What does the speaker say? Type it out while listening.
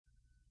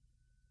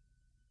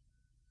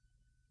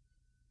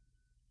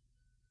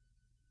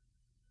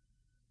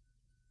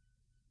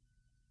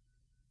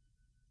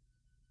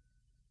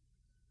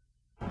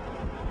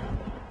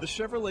The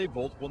Chevrolet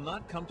Volt will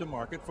not come to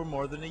market for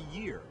more than a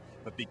year,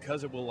 but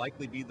because it will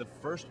likely be the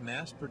first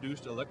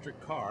mass-produced electric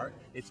car,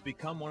 it's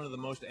become one of the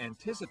most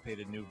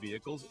anticipated new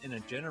vehicles in a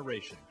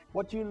generation.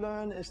 What you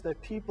learn is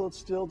that people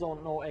still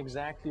don't know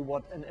exactly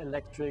what an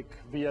electric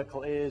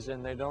vehicle is,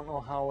 and they don't know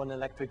how an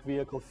electric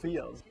vehicle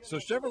feels. So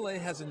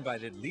Chevrolet has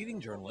invited leading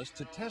journalists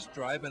to test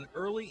drive an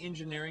early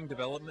engineering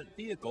development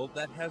vehicle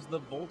that has the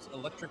Volt's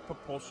electric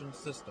propulsion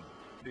system.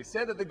 They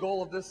said that the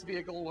goal of this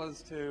vehicle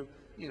was to,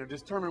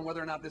 determine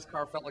whether or not this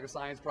car felt like a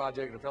science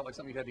project or felt like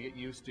something you had to get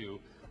used to.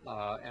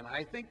 And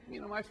I think,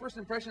 my first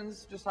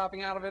impressions, just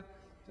hopping out of it,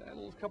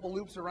 a couple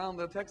loops around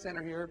the tech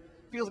center here,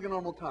 feels like a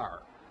normal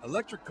car.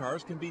 Electric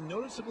cars can be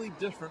noticeably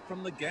different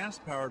from the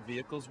gas-powered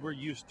vehicles we're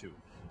used to.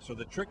 So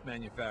the trick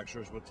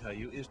manufacturers will tell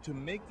you is to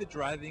make the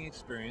driving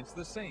experience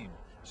the same,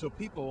 so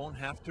people won't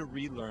have to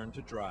relearn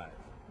to drive.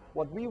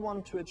 What we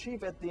want to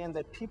achieve at the end,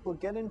 that people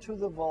get into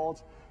the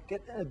Volt,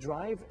 get a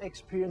drive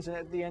experience, and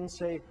at the end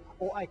say,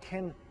 oh, I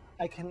can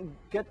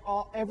get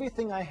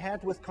everything I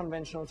had with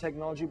conventional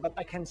technology, but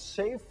I can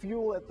save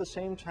fuel at the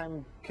same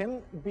time,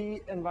 can be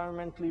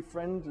environmentally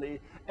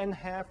friendly, and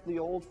have the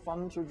old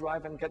fun to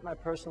drive and get my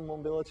personal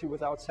mobility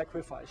without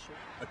sacrificing.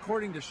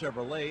 According to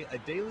Chevrolet, a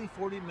daily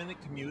 40-minute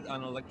commute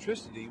on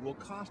electricity will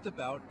cost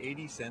about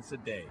 80 cents a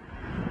day.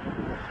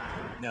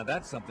 Now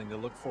that's something to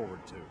look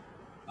forward to.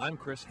 I'm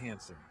Chris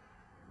Hansen.